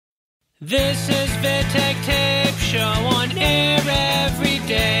This is Vittek Tape Show on air every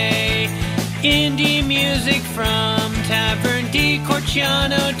day. Indie music from Tavern di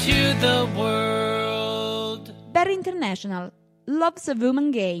Corciano to the world. Barry International, Love's a Woman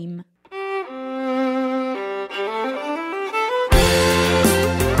Game.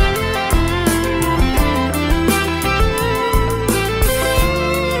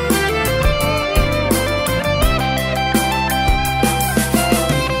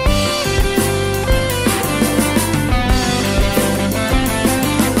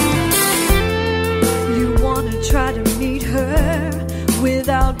 Try to meet her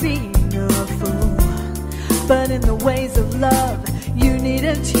without being a fool. But in the ways of love, you need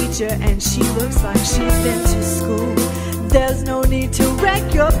a teacher, and she looks like she's been to school. There's no need to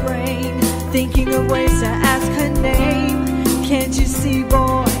wreck your brain thinking of ways to ask her name. Can't you see,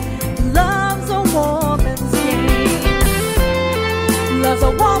 boy, love's a woman's game. Love's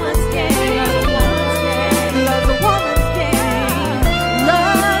a woman's game. Love's a woman's game.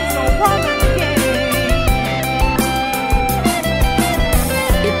 Love's a woman's game.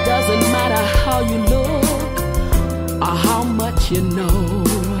 Doesn't matter how you look or how much you know.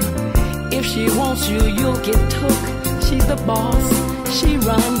 If she wants you, you'll get took. She's the boss, she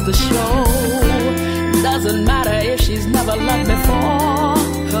runs the show. Doesn't matter if she's never loved before.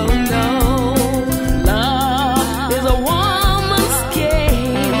 Oh no, love is a woman's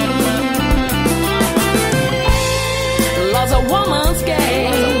game. Love's a woman's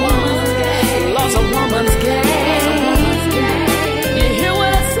game. Love's a woman's game.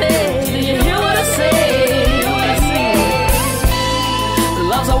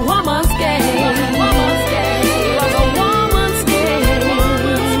 Love's a woman's game. Love's a woman's game.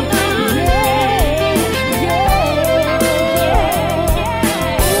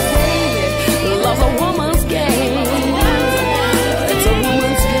 Love's a woman's game. It's a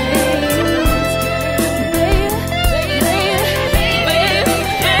woman's game.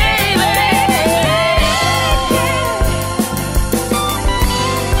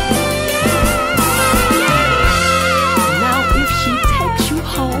 Now if she takes you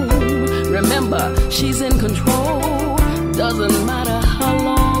home, remember, she's in control. Doesn't matter how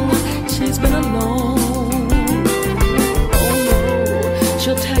long she's been alone. Oh no,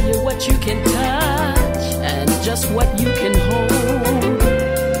 she'll tell you what you can touch and just what you can hold.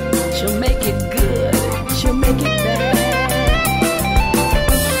 She'll make it good, she'll make it bad.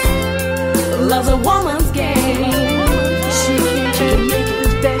 Love's a woman's game. She can make it the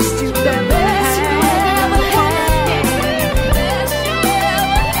best you've ever had.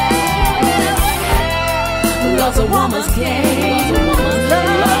 Love's a woman's game.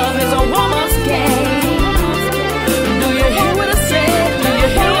 Love is a woman's game. Do you hear what I said? Do you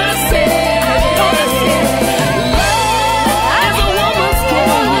hear what I said? Love is a woman's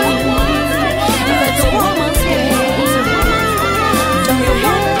game. It's a woman's game. Do you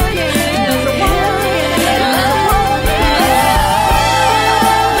hear? Do you hear?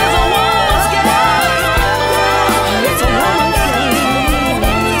 Love is a woman's game. It's a woman's game.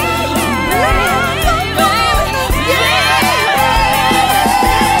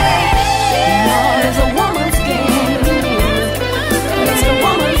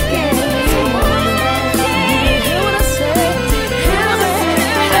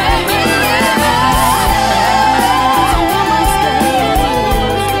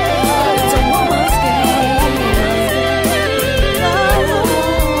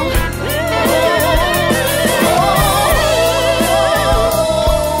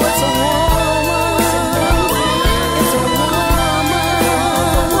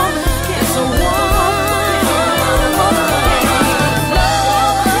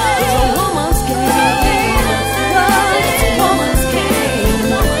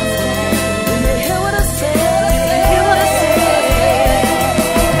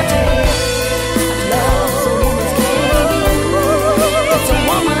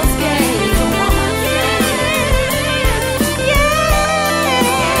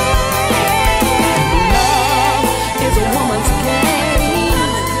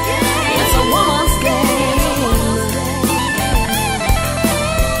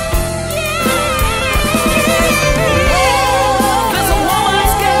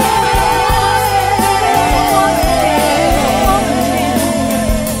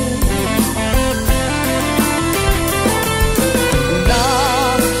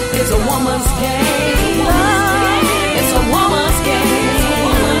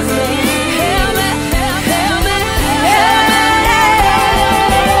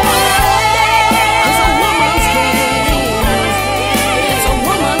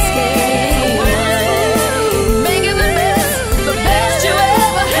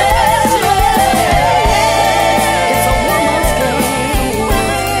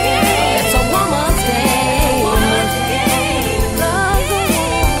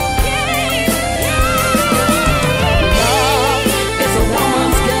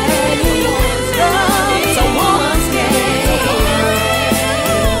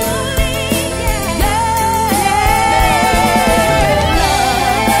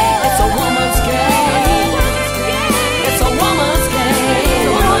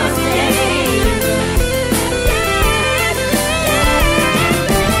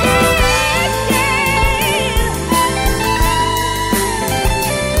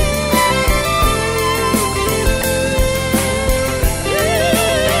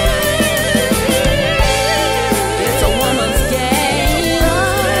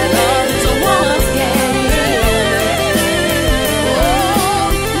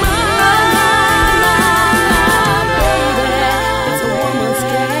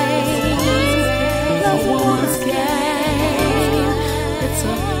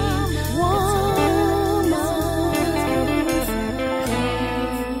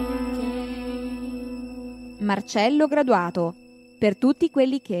 Marcello Graduato, per tutti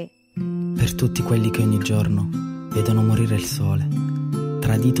quelli che... Per tutti quelli che ogni giorno vedono morire il sole,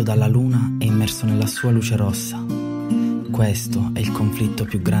 tradito dalla luna e immerso nella sua luce rossa. Questo è il conflitto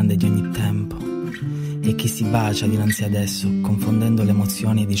più grande di ogni tempo. E chi si bacia dinanzi ad esso, confondendo le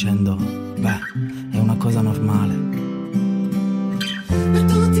emozioni e dicendo, beh, è una cosa normale. Per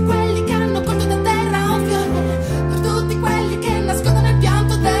tutti quelli che hanno colto da terra un fiore, per tutti quelli che nascondono il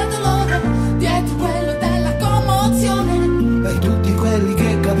pianto del dolore, dietro quello della commozione. Per tutti quelli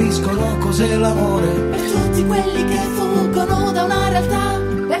che capiscono cos'è l'amore, per tutti quelli che fuggono da una realtà,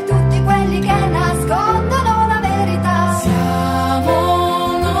 per tutti quelli che nascondono la verità.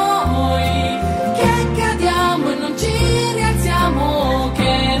 Siamo noi che cadiamo e non ci rialziamo,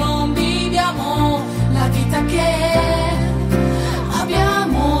 che non viviamo la vita che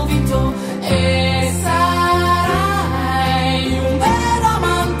abbiamo vinto. E sarai un vero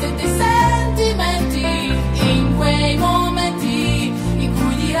amante dei sentimenti, in quei momenti in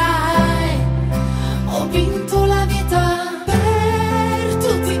cui dirai ho vinto la vita. Per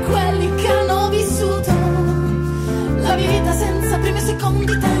tutti quelli che hanno vissuto la vita senza primi e secondi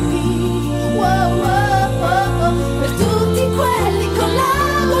tempi, wow, wow, wow. Per tutti quelli con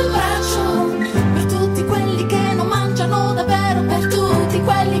l'ago al braccio, per tutti quelli che non mangiano davvero, per tutti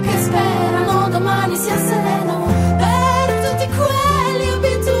quelli che sperano domani sia sereno, per tutti quelli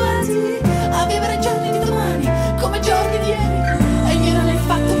abituati a vivere i giorni di domani come giorni di ieri, e ignorano il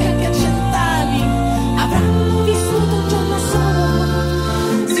fatto che anche a 100 anni avranno vissuto un giorno solo.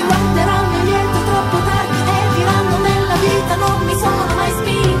 Si guarderanno indietro troppo tardi e diranno nella vita non mi sono mai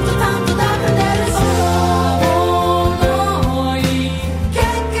spinto tanto da prendere il volo. Noi che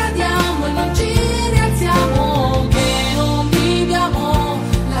cadiamo e non ci rialziamo, che non viviamo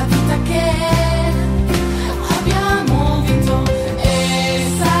la vita che abbiamo vinto.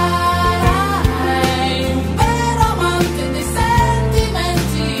 E sarai un vero amante dei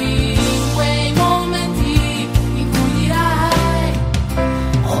sentimenti, in quei momenti in cui dirai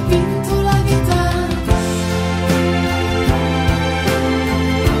ho vinto la vita.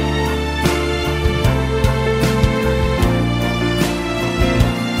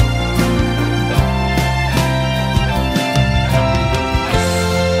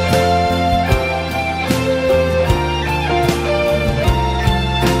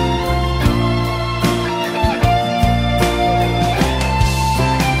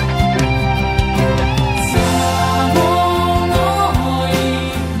 Siamo noi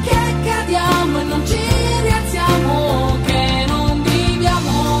che cadiamo e non ci rialziamo, che non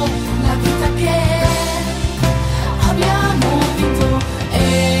viviamo la vita che abbiamo vinto.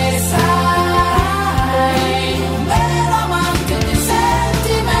 E sarai un vero amante dei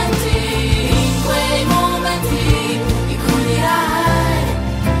sentimenti, in quei momenti in cui dirai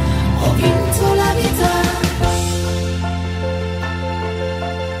ho vinto la vita.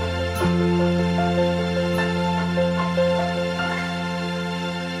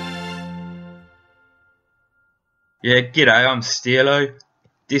 Yeah, g'day, I'm Steelo.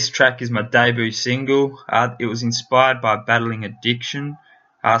 This track is my debut single. It was inspired by battling addiction.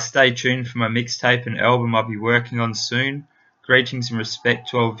 Stay tuned for my mixtape and album I'll be working on soon. Greetings and respect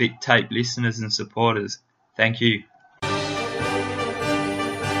to all Vittek listeners and supporters. Thank you.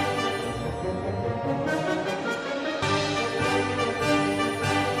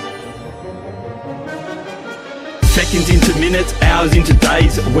 Seconds into minutes, hours into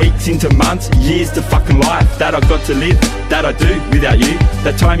days, weeks into months, years to fucking life that I've got to live, that I do without you.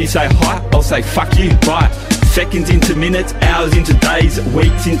 That time you say hi, I'll say fuck you, bye. Seconds into minutes, hours into days,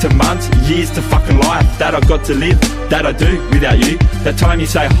 weeks into months, years to fucking life that I've got to live, that I do without you. That time you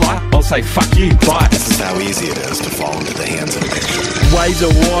say hi, I'll say fuck you, bye. This is how easy it is to fall into the hands of addiction. Waves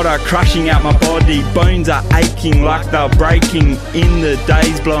of water crushing out my body, bones are aching like they're breaking in the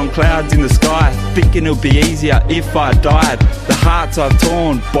days, blowing clouds in the sky, thinking it'll be easier if I died. The hearts I've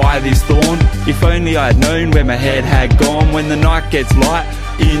torn by this thorn, if only I'd known where my head had gone. When the night gets light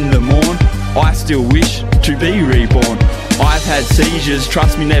in the morn, I still wish to be reborn. I've had seizures,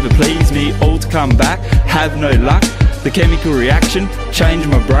 trust me, never please me, all to come back, have no luck. The chemical reaction changed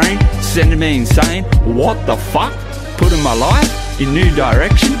my brain, sending me insane. What the fuck? Putting my life in new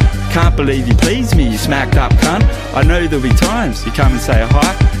direction. Can't believe you pleased me, you smacked up cunt. I know there'll be times you come and say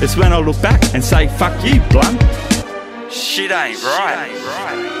hi. It's when I look back and say fuck you, blunt. Shit ain't right.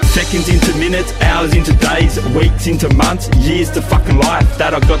 Seconds into minutes, hours into days, weeks into months, years to fucking life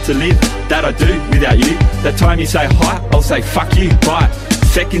that I've got to live, that I do without you. That time you say hi, I'll say fuck you, bye.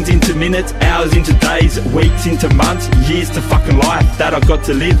 Seconds into minutes, hours into days, weeks into months, years to fucking life that I've got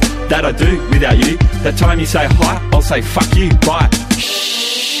to live, that I do without you. That time you say hi, I'll say fuck you, bye.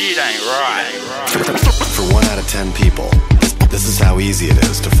 Shit ain't right. For 1 out of 10 people, this is how easy it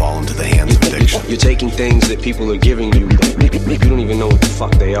is to fall into the hands of addiction. You're taking things that people are giving you that you don't even know what the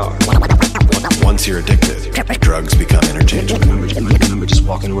fuck they are. Once you're addicted, drugs become interchangeable. I remember just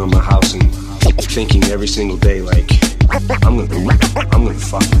walking around my house and thinking every single day, like, I'm gonna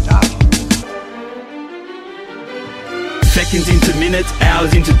fucking die. Seconds into minutes,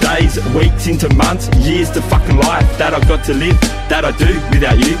 hours into days, weeks into months, years to fucking life that I've got to live, that I do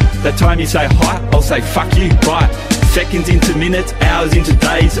without you. That time you say hi, I'll say fuck you, bye. Seconds into minutes, hours into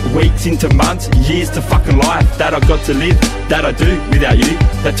days, weeks into months, years to fucking life that I've got to live, that I do without you.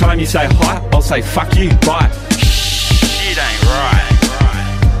 That time you say hi, I'll say fuck you, bye. Shit ain't right.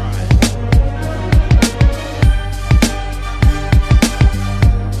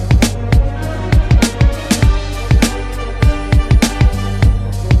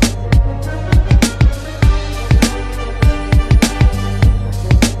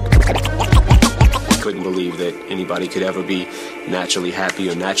 Couldn't believe that anybody could ever be naturally happy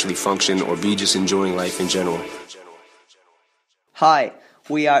or naturally function or be just enjoying life in general. Hi,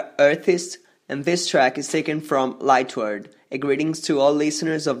 we are Earthist, and this track is taken from Lightward, a greetings to all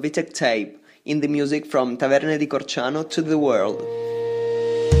listeners of Vittek tape, in the music from Taverne di Corciano to the world.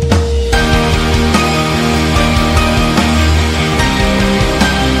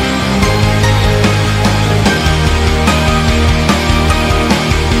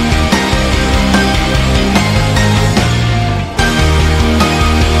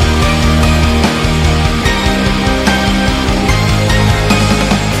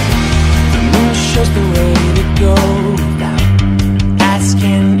 The way to go without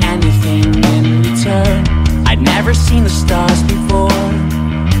asking anything in return. I'd never seen the stars before.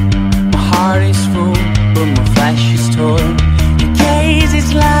 My heart is full, but my flesh is torn. Your gaze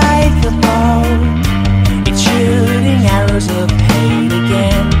is like a bow, it's shooting arrows of hate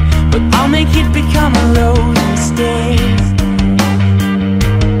again. But I'll make it become a rose instead.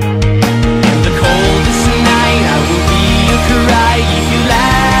 In the coldest night, I will be a cry if you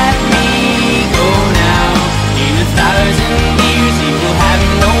let me go now. In 1,000 years you will have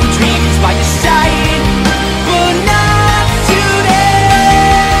no dreams by your side, but not today.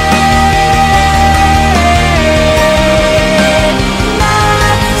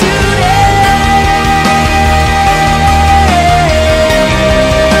 Not today.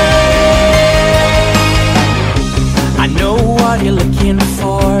 I know what you're looking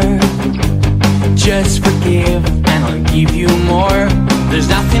for. Just forgive and I'll give you more. There's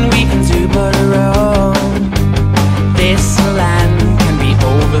nothing we can do but roam. This land can be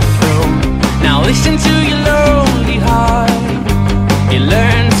overthrown. Now listen to your lonely heart. It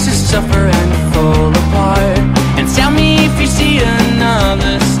learns to suffer and fall apart. And tell me if you see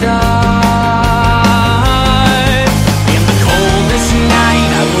another star. In the coldest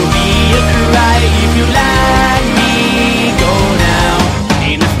night I will be a cry if you let me go now.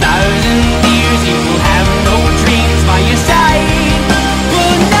 In 1,000 years you will have no dreams by your side,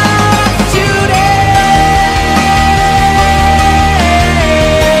 but not today.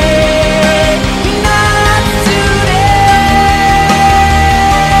 Not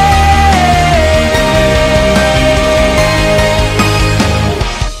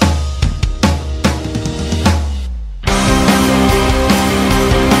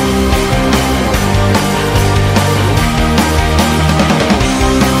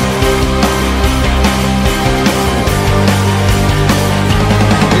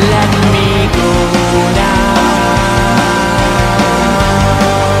Let me go now.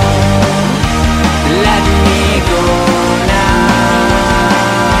 Let me go now.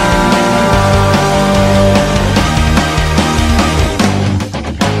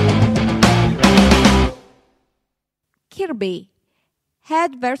 Kirby,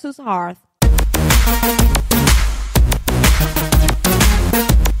 Head vs. Heart.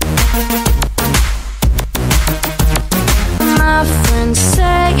 My friends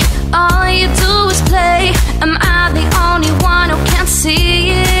say all you do is play. Am I the only one who can't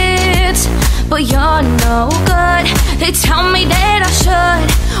see it? But you're no good. They tell me that I should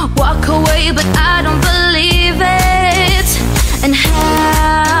walk away, but I don't believe it. And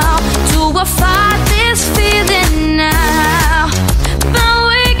how do I fight this feeling now? My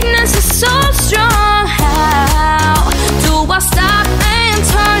weakness is so strong. How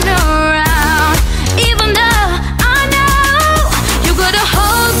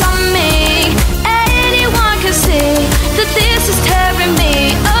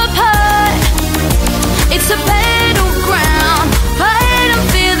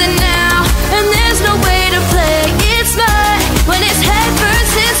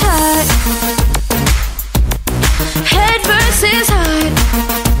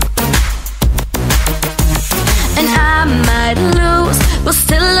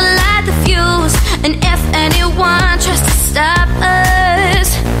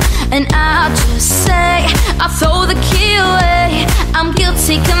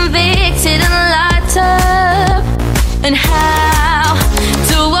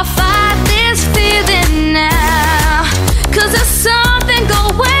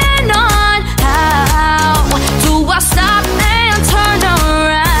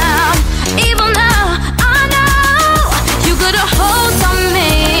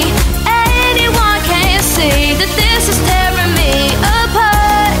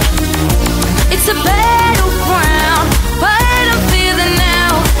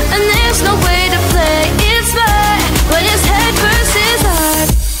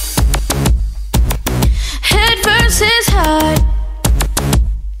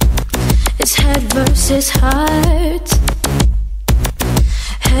versus heart.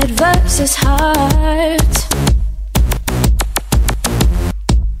 Head versus heart.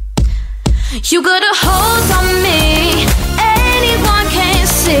 You got a hold on me. Anyone can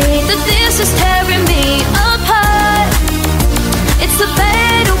see that this is tearing me apart. It's the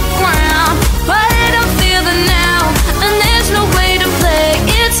battleground, but I don't feel it now, and there's no way to play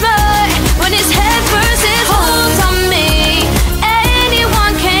it smart when it's head versus hold on me.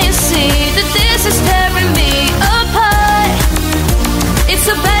 Anyone can see that this is tearing me apart. It's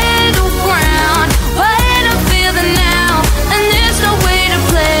a battleground, but I don't feel it now, and there's no way to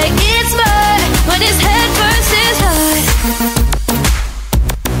play it smart when it's head versus heart.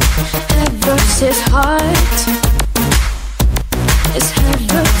 Head versus heart. It's head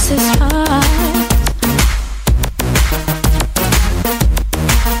versus heart.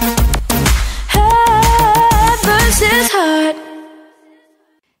 Head versus heart.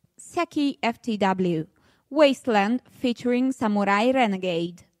 Sakkie FTW, Wasteland featuring Samurai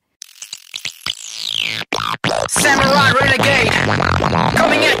Renegade. Samurai Renegade,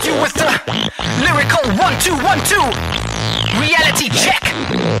 coming at you with the lyrical 1-2-1-2. Reality check,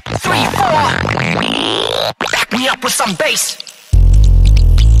 3-4. Back me up with some bass.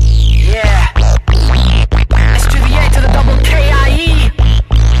 Yeah. S to the A to the double K-I-E.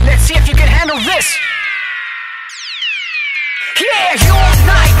 Let's see if you can handle this. Yeah, your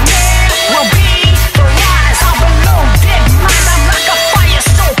nightmare will be the rise of a loaded mind. I'm like a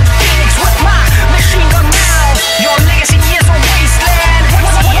fire-soaked phoenix with my machine gun now. Your legacy is a wasteland.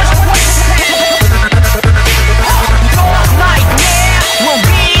 Your nightmare will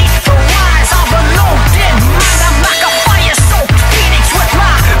be the rise of a loaded mind. I'm like a fire-soaked phoenix with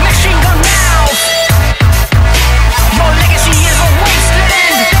my machine gun now. Your legacy is a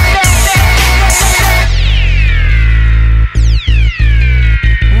wasteland.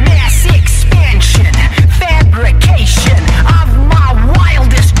 Mass expansion, fabrication of my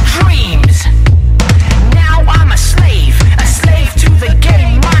wildest dreams. Now I'm a slave to the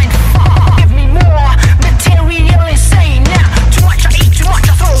game. Mind fuck, give me more material insane. Now too much I eat, too much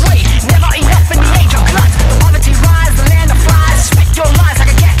I throw away. Never enough in the age of glut. Poverty rise, the land of flies. Spit your lies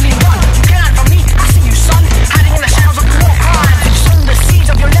like a Gatling gun. You can't hide from me, I see you, son. Hiding in the shadows of your crimes. You sow the seeds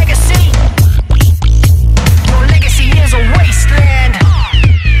of your legacy. Your legacy is a wasteland.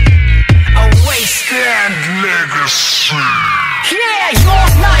 A wasteland legacy. Yeah, your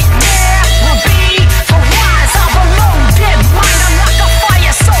nightmare will be the rise of a loaded mind. I'm like a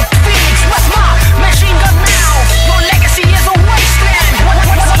fire-soaked phoenix with my machine gun now. Your legacy is a wasteland.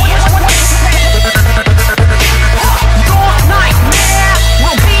 Your nightmare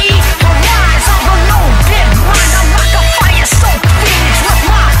will be the rise of a loaded mind. I'm like a fire-soaked phoenix with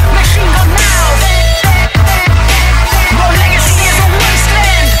my machine gun now. Your legacy is a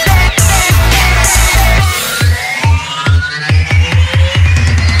wasteland.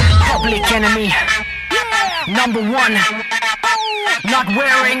 Public enemy number one, not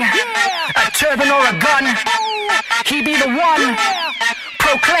wearing a turban or a gun. He be the one,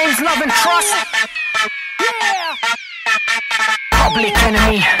 proclaims love and trust. Public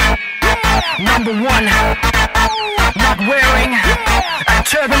enemy number one, not wearing a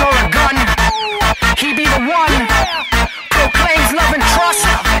turban or a gun. He be the one, proclaims love and trust.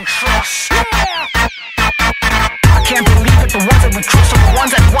 I can't believe that the ones that we trust are the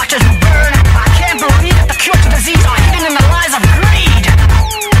ones that watch us burn. I can't believe that the cure to disease are hidden in the lies of greed.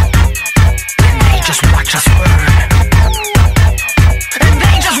 And they just watch us burn. And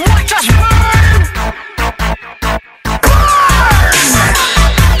they just watch us burn.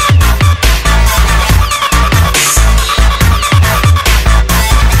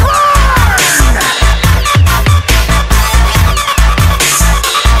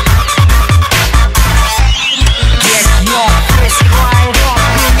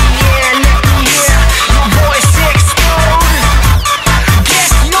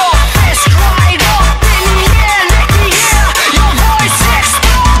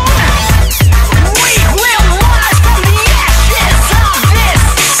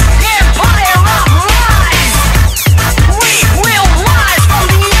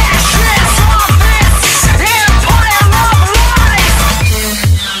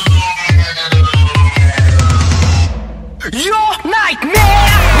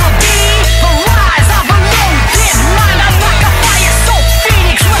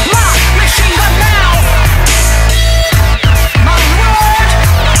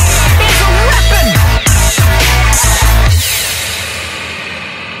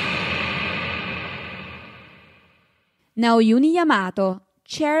 Naoyuki Yamato,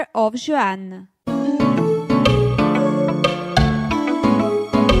 Chair of Johannes.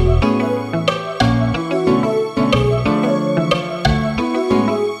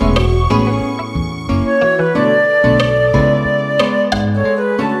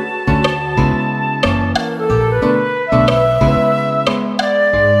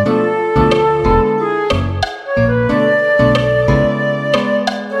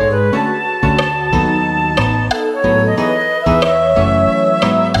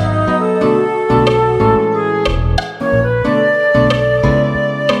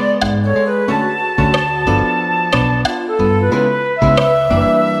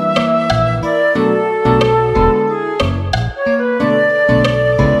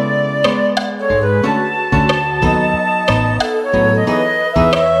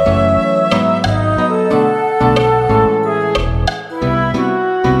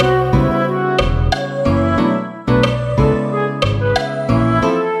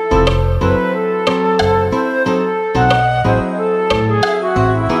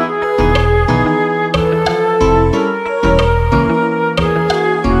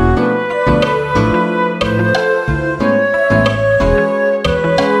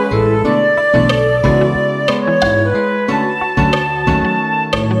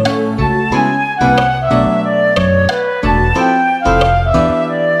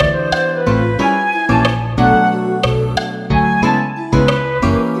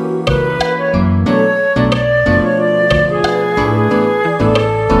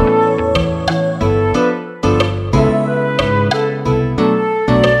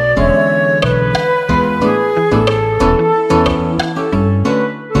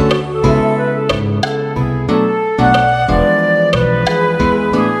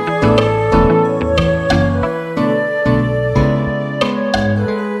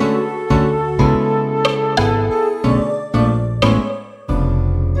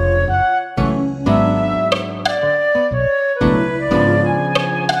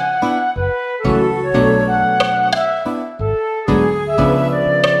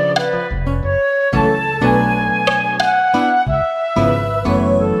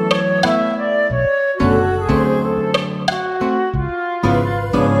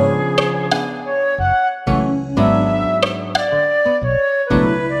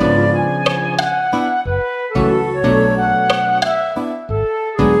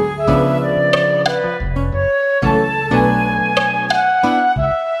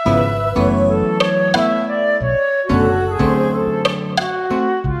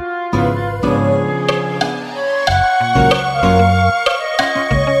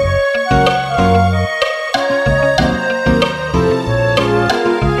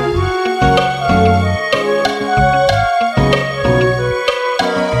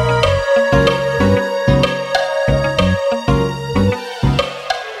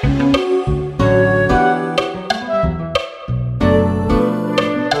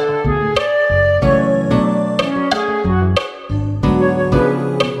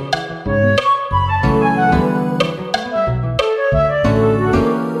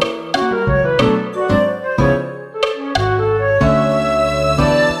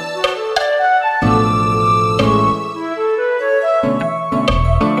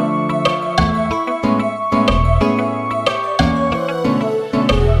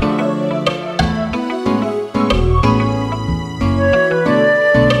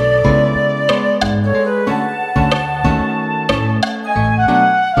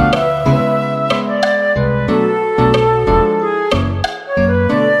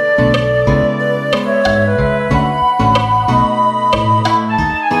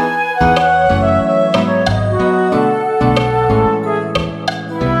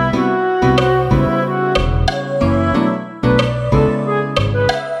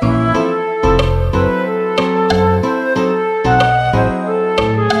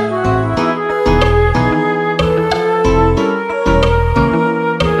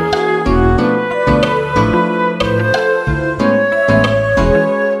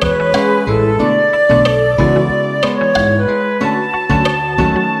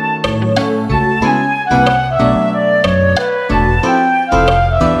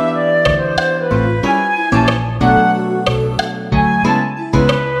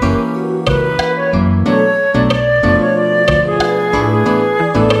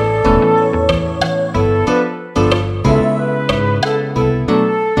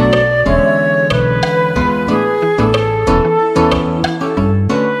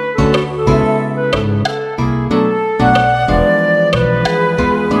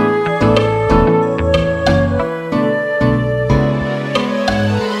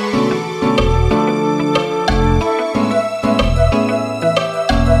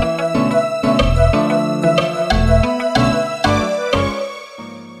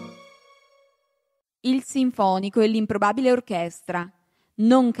 Sinfonico e l'improbabile orchestra.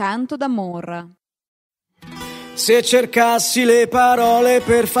 Non canto d'amor. Se cercassi le parole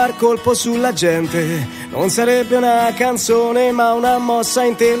per far colpo sulla gente, non sarebbe una canzone ma una mossa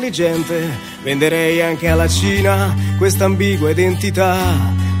intelligente. Venderei anche alla Cina questa ambigua identità,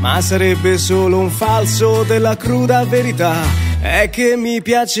 ma sarebbe solo un falso della cruda verità. È che mi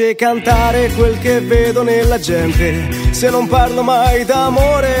piace cantare quel che vedo nella gente. Se non parlo mai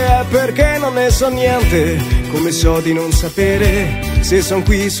d'amore è perché non ne so niente. Come so di non sapere se son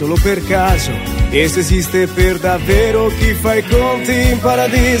qui solo per caso e se esiste per davvero chi fa i conti in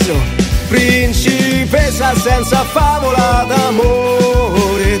paradiso. Principessa senza favola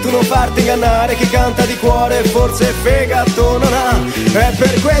d'amore, tu non farti ingannare, chi canta di cuore forse fegato non ha. È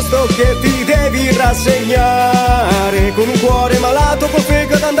per questo che ti devi rassegnare, con un cuore malato, col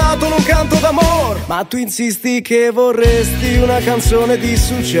fegato andato, non canto d'amor. Ma tu insisti che vorresti una canzone di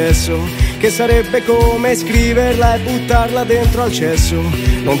successo, che sarebbe come scriverla e buttarla dentro al cesso.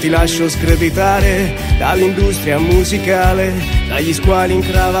 Non ti lascio screditare dall'industria musicale, dagli squali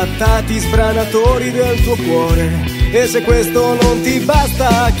incravattati sbranatori del tuo cuore. E se questo non ti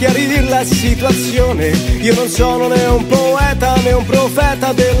basta chiarire la situazione, io non sono né un poeta né un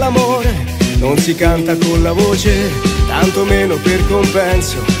profeta dell'amore. Non si canta con la voce, tanto meno per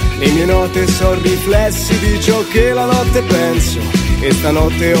compenso. Le mie note sono riflessi di ciò che la notte penso. E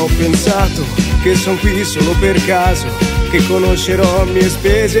stanotte ho pensato che son qui solo per caso, che conoscerò a mie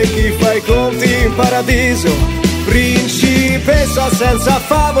spese chi fa i conti in paradiso. Principessa senza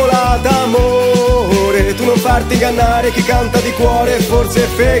favola d'amore, tu non farti ingannare, chi canta di cuore forse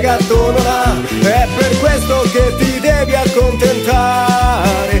fegato non ha. È per questo che ti devi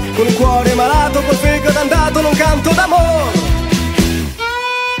accontentare, con un cuore malato, col fegato andato, non canto d'amore.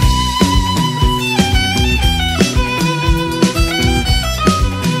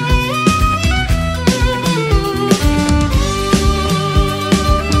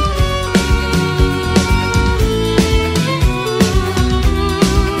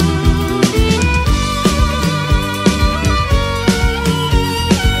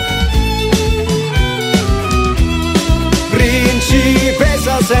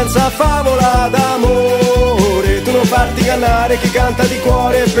 Senza favola d'amore, tu non farti ingannare, chi canta di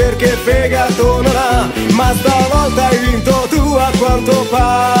cuore perché fegato non ha. Ma stavolta hai vinto tu a quanto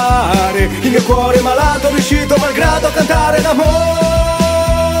pare, il mio cuore malato è riuscito malgrado a cantare d'amore.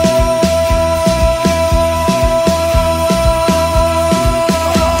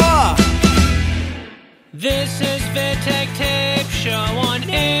 This is Vittek Tape Show on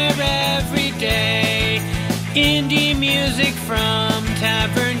air every day. Indie music from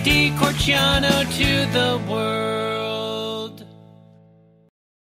Tavern di Corciano to the world.